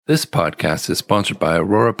This podcast is sponsored by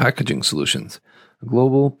Aurora Packaging Solutions, a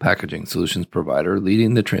global packaging solutions provider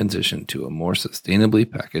leading the transition to a more sustainably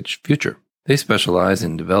packaged future. They specialize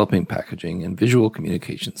in developing packaging and visual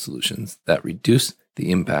communication solutions that reduce the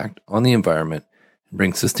impact on the environment and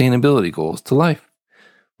bring sustainability goals to life.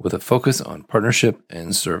 With a focus on partnership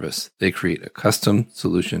and service, they create a custom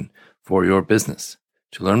solution for your business.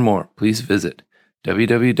 To learn more, please visit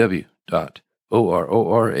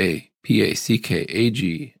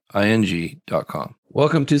www.ororapackaging.com.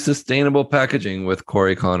 Welcome to Sustainable Packaging with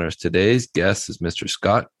Corey Connors. Today's guest is Mr.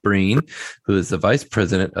 Scott Breen, who is the Vice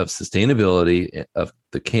President of Sustainability of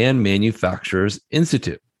the Can Manufacturers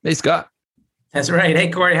Institute. Hey, Scott. That's right. Hey,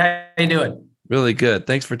 Corey. How you doing? Really good.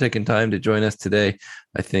 Thanks for taking time to join us today.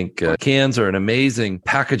 I think cans are an amazing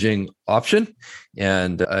packaging option,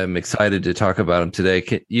 and I'm excited to talk about them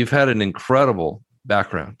today. You've had an incredible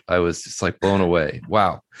background. I was just like blown away.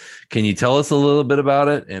 Wow. Can you tell us a little bit about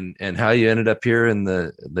it and how you ended up here in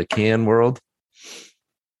the can world?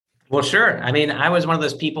 Well, sure. I mean, I was one of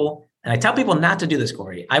those people, and I tell people not to do this,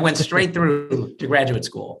 Corey. I went straight through to graduate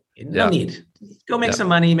school. No need. Go make some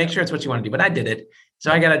money, make sure it's what you want to do. But I did it.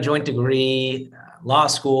 So I got a joint degree, law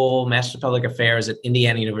school, Master of Public Affairs at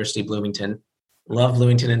Indiana University, Bloomington. Love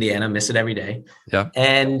Bloomington, Indiana. Miss it every day. Yeah.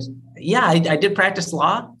 And I did practice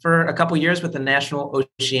law for a couple of years with the National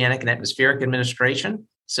Oceanic and Atmospheric Administration.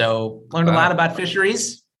 So learned a lot about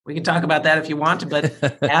fisheries. We can talk about that if you want. But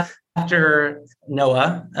after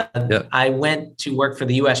NOAA, I went to work for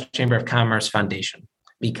the U.S. Chamber of Commerce Foundation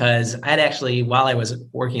because I'd actually, while I was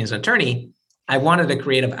working as an attorney, I wanted a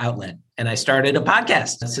creative outlet. And I started a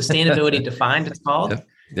podcast, Sustainability Defined, it's called.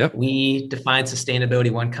 Yep. We define sustainability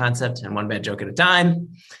one concept and one bad joke at a time.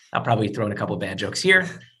 I'll probably throw in a couple of bad jokes here.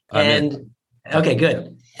 Okay,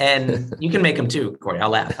 good. And you can make them too, Corey.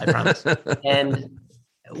 I'll laugh, I promise. And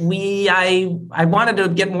I wanted to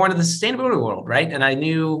get more into the sustainability world, right? And I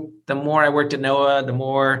knew the more I worked at NOAA, the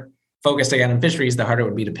more focused I got on fisheries, the harder it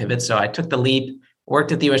would be to pivot. So I took the leap,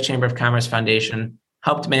 worked at the U.S. Chamber of Commerce Foundation,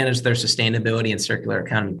 helped manage their sustainability and circular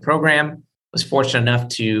economy program, was fortunate enough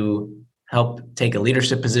to help take a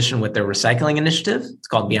leadership position with their recycling initiative. It's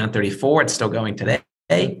called Beyond 34. It's still going today.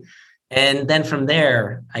 And then from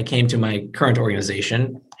there, I came to my current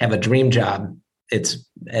organization, have a dream job. It's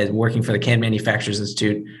working for the Can Manufacturers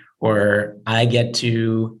Institute, where I get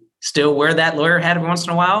to still wear that lawyer hat every once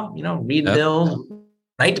in a while, read bills,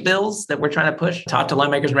 write bills that we're trying to push, talk to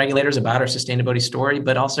lawmakers and regulators about our sustainability story,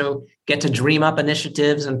 but also get to dream up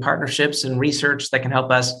initiatives and partnerships and research that can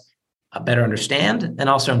help us better understand and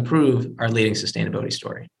also improve our leading sustainability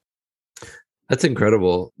story. That's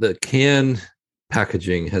incredible. The can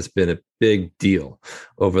packaging has been a big deal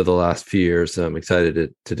over the last few years. I'm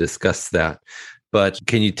excited to discuss that. But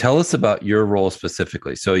can you tell us about your role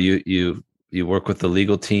specifically? So you work with the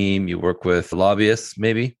legal team, you work with lobbyists,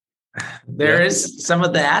 maybe? There is some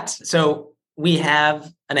of that. So we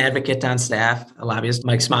have an advocate on staff, a lobbyist.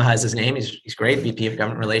 Mike Smaha is his name. He's great, VP of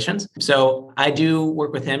Government Relations. So I do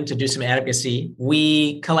work with him to do some advocacy.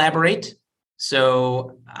 We collaborate.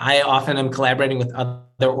 So I often am collaborating with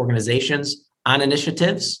other organizations on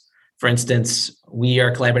initiatives. For instance, we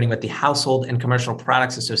are collaborating with the Household and Commercial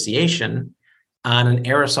Products Association on an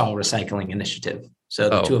aerosol recycling initiative. So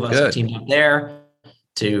the two of us have teamed up there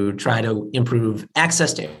to try to improve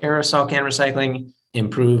access to aerosol can recycling,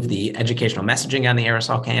 improve the educational messaging on the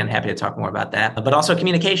aerosol can. Happy to talk more about that, but also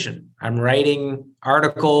communication. I'm writing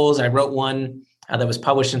articles. I wrote one that was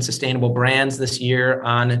published in Sustainable Brands this year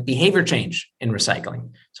on behavior change in recycling.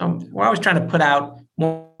 So we're always trying to put out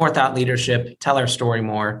more thought leadership, tell our story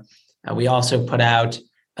more. We also put out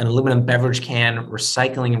an aluminum beverage can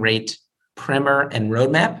recycling rate primer and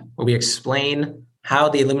roadmap, where we explain how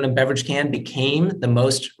the aluminum beverage can became the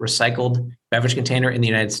most recycled beverage container in the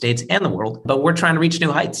United States and the world. But we're trying to reach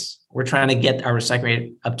new heights. We're trying to get our recycling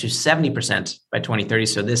rate up to 70% by 2030.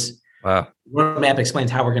 So this roadmap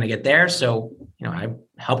explains how we're going to get there. So, I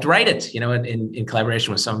helped write it, in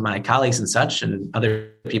collaboration with some of my colleagues and such, and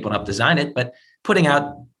other people helped design it. But putting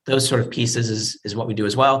out those sort of pieces is what we do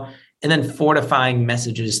as well. And then fortifying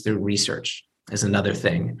messages through research is another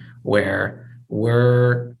thing where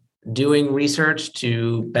we're doing research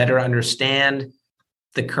to better understand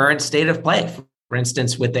the current state of play. For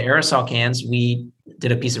instance, with the aerosol cans, we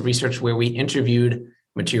did a piece of research where we interviewed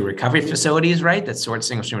material recovery facilities, right, that sort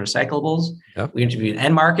single-stream recyclables. Yep. We interviewed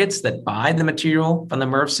end markets that buy the material from the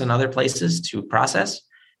MRFs and other places to process,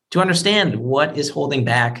 to understand what is holding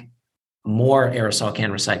back more aerosol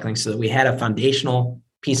can recycling, so that we had a foundational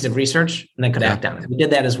piece of research and then could act on it. We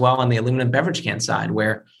did that as well on the aluminum beverage can side,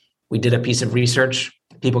 where we did a piece of research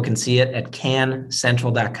People can see it at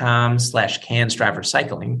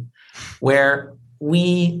cancentral.com/cansdriverecycling, where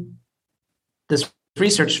this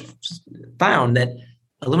research found that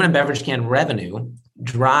aluminum beverage can revenue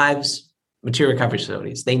drives material recovery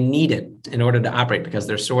facilities. They need it in order to operate because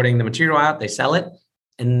they're sorting the material out, they sell it,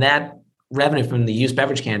 and that revenue from the used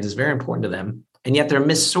beverage cans is very important to them. And yet they're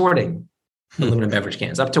missorting aluminum beverage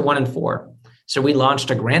cans up to 1 in 4. So we launched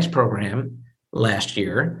a grants program last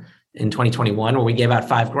year in 2021, where we gave out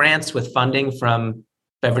 5 grants with funding from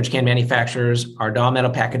beverage can manufacturers, Ardagh Metal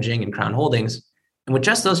Packaging, and Crown Holdings. And with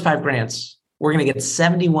just those 5 grants, we're going to get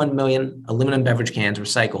 71 million aluminum beverage cans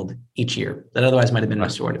recycled each year that otherwise might have been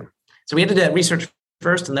missorted. So we had to do that research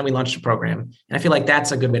first, and then we launched a program. And I feel like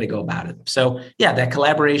that's a good way to go about it. So yeah, that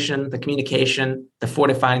collaboration, the communication, the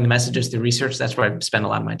fortifying the messages through research, that's where I spend a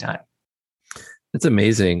lot of my time. It's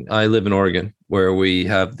amazing. I live in Oregon, where we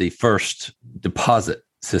have the first deposit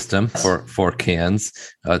system for cans.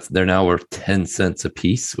 They're now worth 10 cents a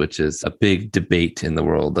piece, which is a big debate in the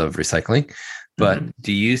world of recycling. But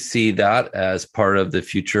do you see that as part of the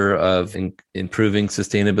future of improving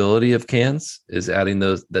sustainability of cans, is adding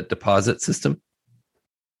that deposit system?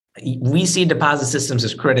 We see deposit systems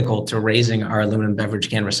as critical to raising our aluminum beverage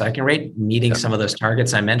can recycling rate, meeting some of those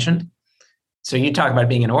targets I mentioned. So you talk about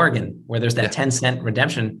being in Oregon, where there's that 10-cent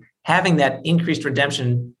redemption. Having that increased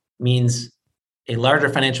redemption means a larger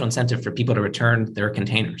financial incentive for people to return their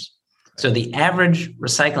containers. So the average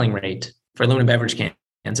recycling rate for aluminum beverage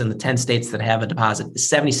cans in the 10 states that have a deposit is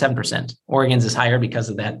 77%. Oregon's is higher because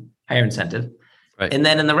of that higher incentive. Right. And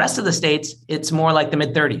then in the rest of the states, it's more like the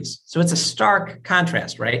mid-30s. So it's a stark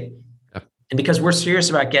contrast, right? Yep. And because we're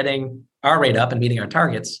serious about getting our rate up and meeting our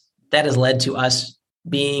targets, that has led to us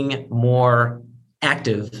being more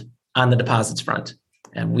active on the deposits front.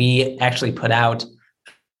 And we actually put out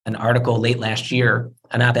an article late last year,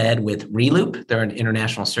 an op-ed with Reloop. They're an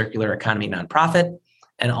international circular economy nonprofit,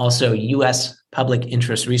 and also U.S. Public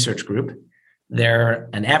Interest Research Group. They're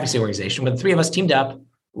an advocacy organization where the 3 of us teamed up,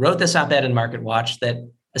 wrote this op-ed in Market Watch that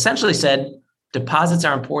essentially said, deposits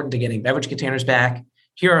are important to getting beverage containers back.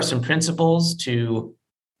 Here are some principles to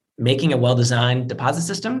making a well-designed deposit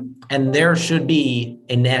system, and there should be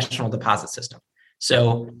a national deposit system.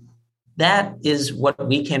 So that is what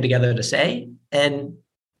we came together to say. And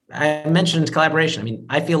I mentioned collaboration. I mean,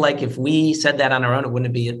 I feel like if we said that on our own, it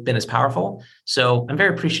wouldn't have been as powerful. So I'm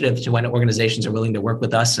very appreciative to when organizations are willing to work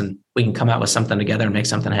with us and we can come out with something together and make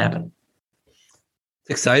something happen. It's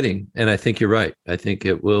exciting. And I think you're right. I think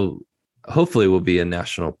it will, hopefully will be a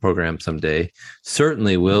national program someday.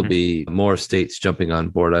 Certainly will be more states jumping on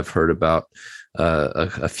board. I've heard about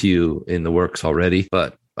a few in the works already,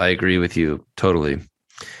 but I agree with you totally.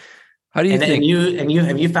 How do you think?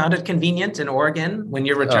 Have you found it convenient in Oregon when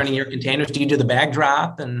you're returning your containers? Do you do the bag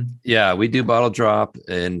drop? And yeah, we do bottle drop,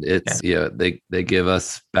 and it's they give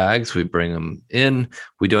us bags. We bring them in.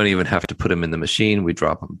 We don't even have to put them in the machine. We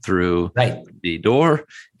drop them through the door,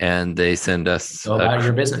 and they send us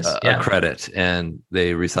a credit, and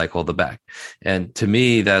they recycle the bag. And to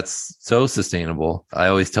me, that's so sustainable. I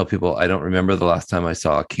always tell people I don't remember the last time I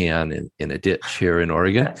saw a can in a ditch here in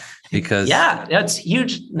Oregon. Because that's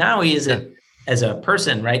huge. Not only is it as a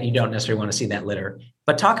person, right? You don't necessarily want to see that litter,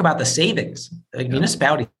 but talk about the savings. Like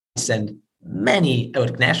municipalities send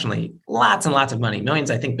nationally, lots and lots of money, millions,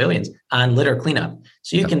 I think billions, on litter cleanup.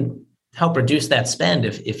 So you can help reduce that spend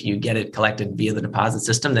if you get it collected via the deposit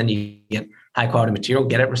system. Then you get high quality material,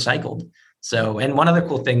 get it recycled. So, and one other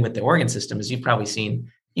cool thing with the Oregon system is you've probably seen,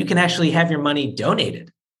 you can actually have your money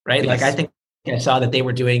donated, right? Yes. Like I think I saw that they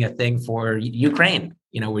were doing a thing for Ukraine,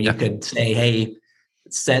 where you could say, hey,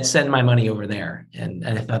 send my money over there. And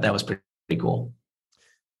I thought that was pretty cool.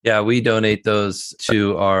 Yeah, we donate those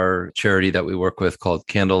to our charity that we work with called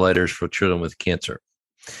Candlelighters for Children with Cancer.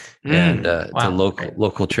 And it's a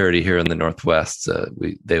local charity here in the Northwest.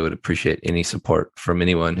 They would appreciate any support from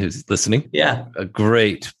anyone who's listening. Yeah. A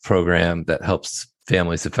great program that helps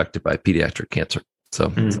families affected by pediatric cancer.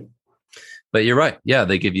 So, but you're right. Yeah,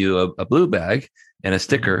 they give you a blue bag and a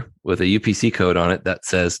sticker with a UPC code on it that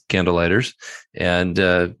says Candlelighters, and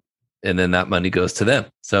then that money goes to them.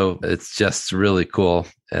 So it's just really cool,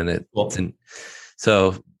 and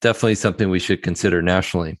so definitely something we should consider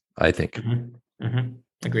nationally, I think.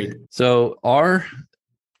 Agreed. So are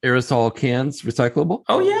aerosol cans recyclable?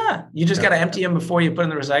 Oh yeah, you just got to empty them before you put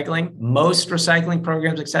in the recycling. Most recycling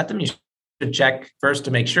programs accept them. You should check first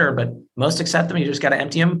to make sure, but most accept them. You just got to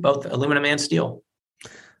empty them, both aluminum and steel.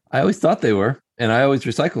 I always thought they were, and I always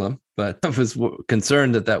recycle them, but I was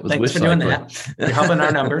concerned that was Thanks wish for doing cycling. that. You're helping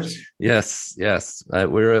our numbers. Yes.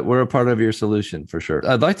 We're a part of your solution for sure.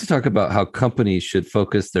 I'd like to talk about how companies should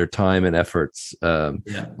focus their time and efforts on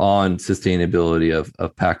sustainability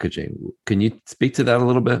of packaging. Can you speak to that a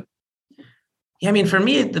little bit? Yeah, I mean, for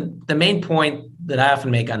me, the main point that I often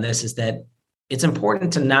make on this is that it's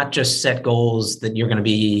important to not just set goals that you're going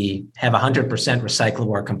to have 100% recyclable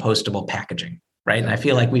or compostable packaging, right? And I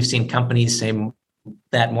feel like we've seen companies say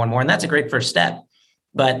that more and more, and that's a great first step.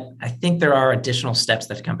 But I think there are additional steps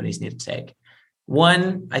that companies need to take.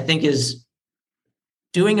 One, I think, is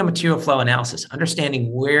doing a material flow analysis,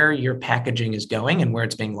 understanding where your packaging is going and where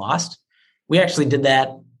it's being lost. We actually did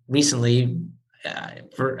that recently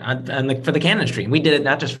for the can industry. And we did it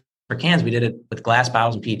not just for cans, we did it with glass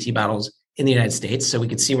bottles and PET bottles in the United States, so we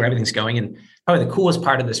could see where everything's going. And probably the coolest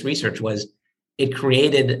part of this research was it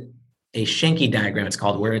created a Schenke diagram, it's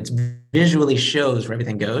called, where it visually shows where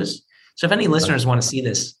everything goes. So if any listeners want to see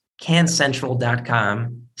this,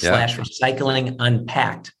 cancentral.com/recycling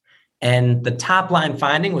unpacked. And the top line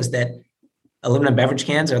finding was that aluminum beverage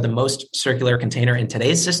cans are the most circular container in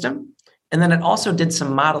today's system. And then it also did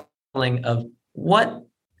some modeling of what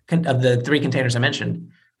of the three containers I mentioned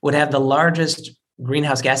would have the largest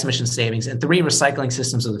greenhouse gas emission savings in three recycling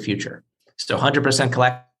systems of the future. So 100%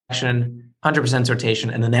 collection, 100%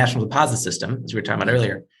 sortation, and the national deposit system, as we were talking about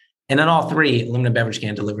earlier. And in all three, aluminum beverage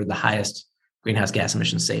can delivered the highest greenhouse gas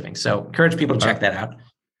emission savings. So encourage people to check that out.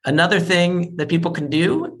 Another thing that people can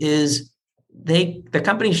do is the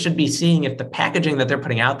companies should be seeing if the packaging that they're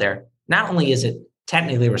putting out there, not only is it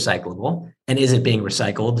technically recyclable and is it being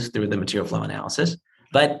recycled through the material flow analysis,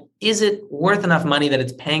 but is it worth enough money that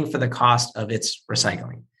it's paying for the cost of its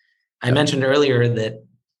recycling? I mentioned earlier that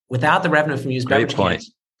without the revenue from used beverage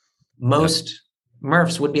cans, most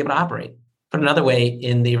MRFs would be able to operate. Put another way,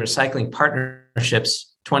 in the Recycling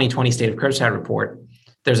Partnerships 2020 State of Curbside Report,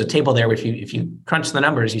 there's a table there where if you crunch the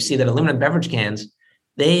numbers, you see that aluminum beverage cans,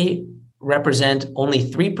 they represent only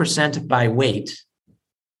 3% by weight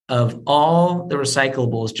of all the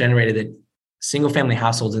recyclables generated at single-family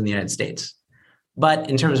households in the United States. But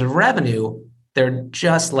in terms of revenue, they're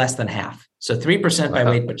just less than half. So 3% by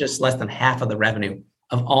weight, but just less than half of the revenue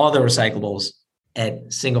of all the recyclables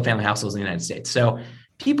at single-family households in the United States. So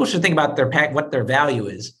people should think about what their value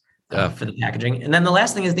is for the packaging. And then the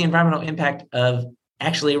last thing is the environmental impact of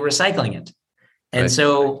actually recycling it. And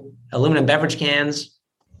so aluminum beverage cans,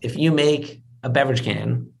 if you make a beverage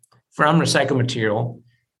can from recycled material,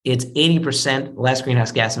 it's 80% less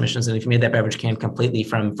greenhouse gas emissions than if you made that beverage can completely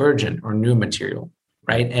from virgin or new material,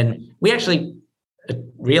 right? And we actually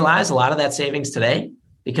realize a lot of that savings today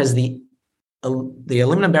because the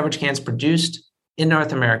aluminum beverage cans produced in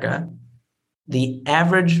North America, the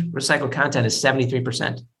average recycled content is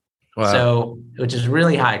 73%. Wow. So, which is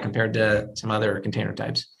really high compared to some other container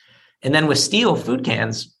types. And then with steel food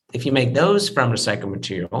cans, if you make those from recycled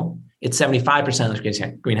material, it's 75% less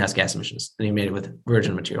greenhouse gas emissions than you made it with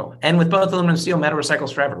virgin material. And with both aluminum and steel, metal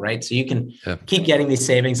recycles forever, right? So you can keep getting these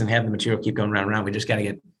savings and have the material keep going round and round. We just got to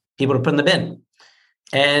get people to put in the bin.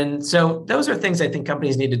 And so those are things I think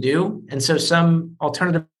companies need to do. And so some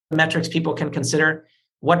alternative metrics people can consider: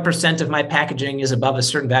 what percent of my packaging is above a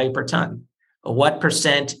certain value per ton? What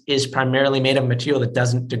percent is primarily made of material that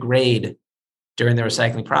doesn't degrade during the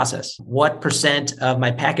recycling process? What percent of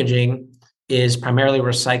my packaging is primarily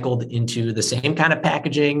recycled into the same kind of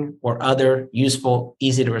packaging or other useful,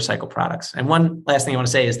 easy to recycle products? And one last thing I want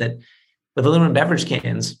to say is that with aluminum beverage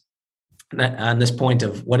cans, on this point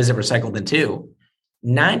of what is it recycled into,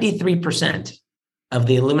 93% of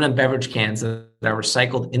the aluminum beverage cans that are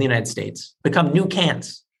recycled in the United States become new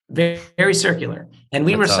cans, very, very circular. And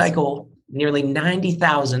we recycle nearly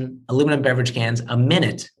 90,000 aluminum beverage cans a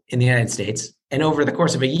minute in the United States. And over the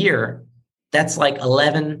course of a year, that's like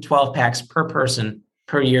 11, 12 packs per person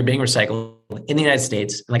per year being recycled in the United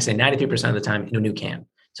States. And like I say, 93% of the time into a new can.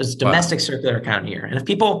 So it's domestic circular economy here. And if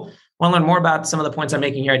people want to learn more about some of the points I'm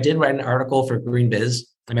making here, I did write an article for Green Biz.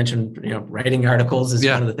 I mentioned, writing articles is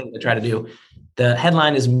one of the things I try to do. The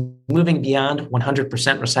headline is Moving Beyond 100%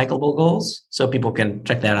 Recyclable Goals. So people can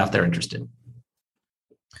check that out if they're interested.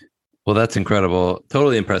 Well, that's incredible.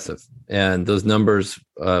 Totally impressive. And those numbers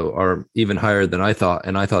are even higher than I thought.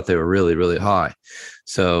 And I thought they were really, really high.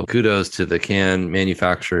 So kudos to the can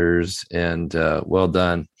manufacturers and well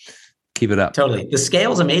done. Keep it up. Totally. The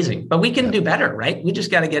scale is amazing, but we can do better, right? We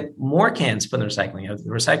just got to get more cans for the recycling. The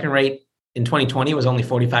recycling rate in 2020 was only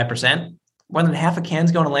 45%. More than half of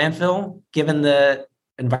cans go to landfill, given the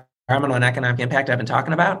environmental and economic impact I've been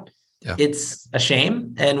talking about. Yeah. It's a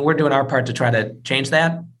shame. And we're doing our part to try to change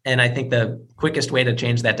that. And I think the quickest way to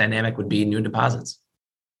change that dynamic would be new deposits.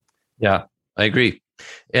 Yeah, I agree.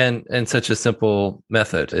 And such a simple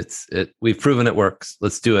method. We've proven it works.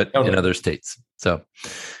 Let's do it in other states. So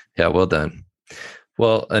yeah, well done.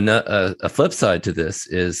 Well, a flip side to this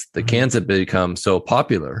is the cans have become so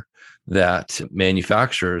popular that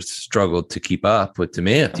manufacturers struggled to keep up with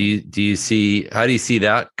demand. How do you see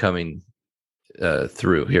that coming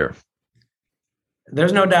through here?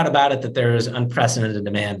 There's no doubt about it that there is unprecedented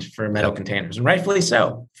demand for metal containers, and rightfully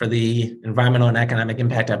so, for the environmental and economic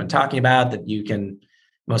impact I've been talking about. That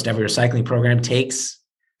most every recycling program takes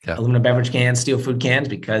aluminum beverage cans, steel food cans,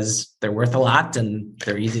 because they're worth a lot and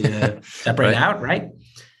they're easy to separate out, right?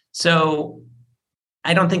 So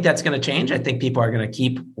I don't think that's going to change. I think people are going to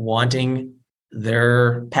keep wanting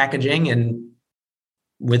their packaging and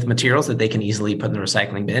with materials that they can easily put in the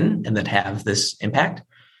recycling bin and that have this impact.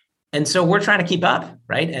 And so we're trying to keep up,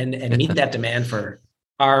 right? And meet that demand for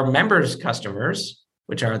our members' customers,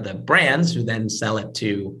 which are the brands who then sell it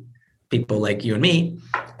to people like you and me.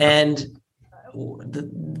 And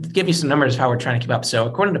give you some numbers of how we're trying to keep up. So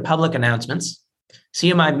according to public announcements,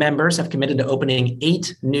 CMI members have committed to opening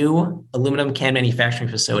 8 new aluminum can manufacturing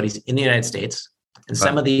facilities in the United States. And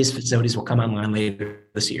some of these facilities will come online later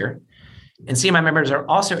this year. And CMI members are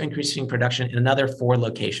also increasing production in another 4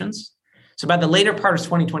 locations. So by the later part of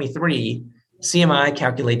 2023, CMI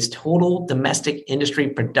calculates total domestic industry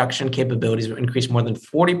production capabilities will increase more than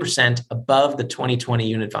 40% above the 2020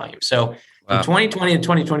 unit volume. So from 2020 to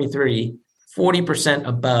 2023, 40%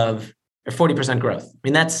 above, or 40% growth. I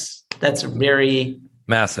mean, that's a very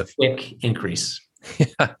massive, quick increase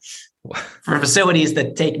for facilities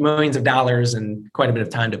that take millions of dollars and quite a bit of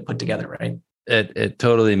time to put together, right? It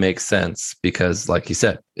totally makes sense because, like you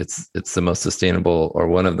said, it's the most sustainable, or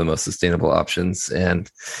one of the most sustainable options,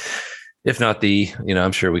 and if not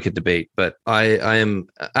I'm sure we could debate. But I am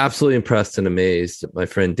absolutely impressed and amazed. My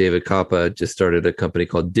friend David Coppa just started a company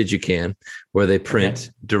called DigiCan, where they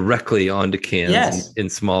print directly onto cans in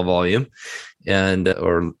small volume, and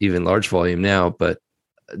or even large volume now. But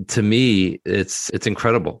to me, it's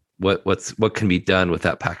incredible what can be done with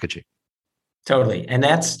that packaging. Totally. And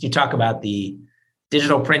you talk about the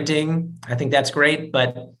digital printing. I think that's great.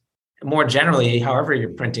 But more generally, however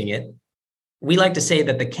you're printing it, we like to say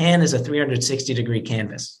that the can is a 360-degree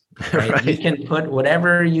canvas. Right? You can put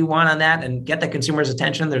whatever you want on that and get the consumer's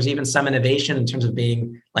attention. There's even some innovation in terms of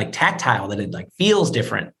being like tactile, that it like feels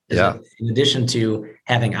different. In addition to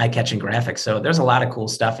having eye-catching graphics. So there's a lot of cool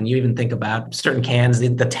stuff. And you even think about certain cans,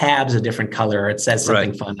 the tab's a different color. It says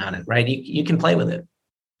something fun on it, right? You can play with it.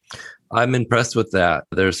 I'm impressed with that.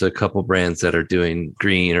 There's a couple brands that are doing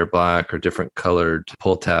green or black or different colored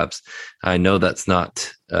pull tabs. I know that's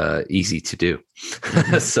not easy to do.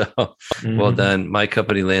 So well done. My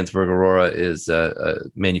company, Landsberg Aurora, is a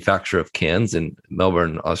manufacturer of cans in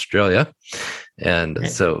Melbourne, Australia. And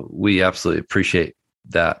so we absolutely appreciate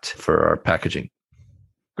that for our packaging.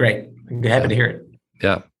 Great. I'm happy to hear it.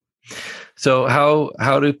 Yeah. So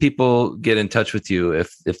how do people get in touch with you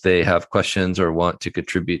if they have questions or want to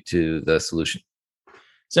contribute to the solution?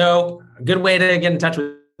 So a good way to get in touch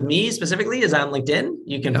with me specifically is on LinkedIn.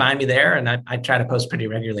 You can find me there, and I try to post pretty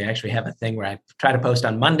regularly. I actually have a thing where I try to post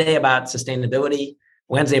on Monday about sustainability,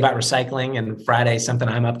 Wednesday about recycling, and Friday something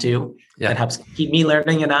I'm up to that helps keep me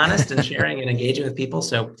learning and honest and sharing and engaging with people.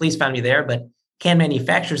 So please find me there. But Can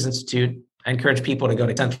Manufacturers Institute, I encourage people to go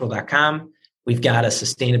to central.com. We've got a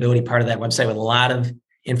sustainability part of that website with a lot of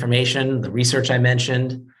information, the research I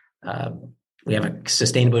mentioned. We have a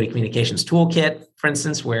sustainability communications toolkit, for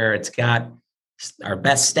instance, where it's got our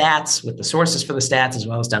best stats with the sources for the stats, as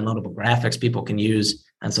well as downloadable graphics people can use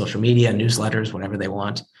on social media, newsletters, whatever they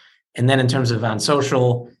want. And then in terms of on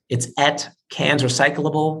social, it's at Cans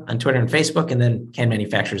Recyclable on Twitter and Facebook, and then Can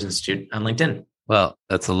Manufacturers Institute on LinkedIn. Well,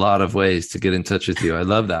 that's a lot of ways to get in touch with you. I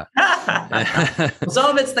love that.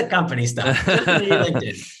 Some of it's the company stuff.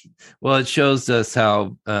 Well, it shows us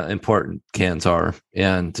how important cans are.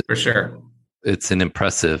 And for sure, it's an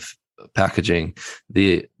impressive packaging.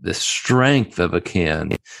 The strength of a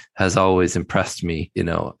can has always impressed me,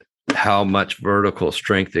 how much vertical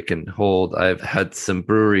strength it can hold. I've had some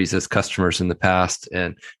breweries as customers in the past,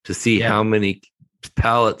 and to see how many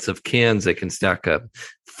pallets of cans they can stack up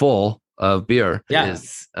full of beer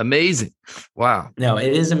is amazing. Wow. No,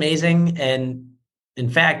 it is amazing. And in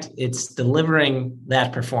fact, it's delivering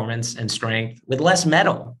that performance and strength with less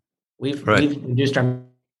metal. We've reduced our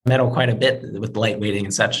metal quite a bit with lightweighting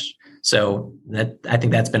and such. So I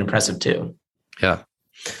think that's been impressive too. Yeah.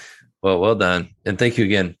 Well done. And thank you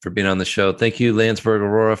again for being on the show. Thank you, Landsberg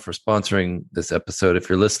Aurora, for sponsoring this episode. If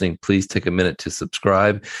you're listening, please take a minute to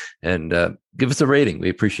subscribe and give us a rating. We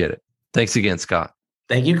appreciate it. Thanks again, Scott.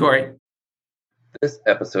 Thank you, Corey. This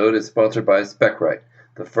episode is sponsored by SpecRite,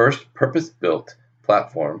 the first purpose-built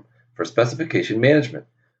platform for specification management.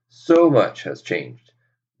 So much has changed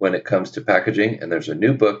when it comes to packaging, and there's a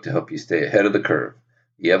new book to help you stay ahead of the curve.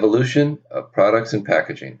 The Evolution of Products and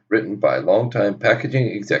Packaging, written by longtime packaging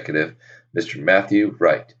executive Mr. Matthew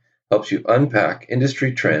Wright, helps you unpack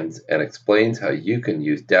industry trends and explains how you can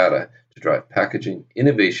use data to drive packaging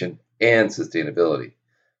innovation and sustainability.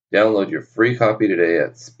 Download your free copy today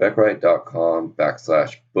at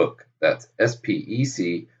specrite.com/book. That's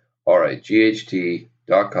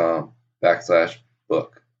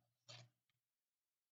SPECRIGHT.com/book.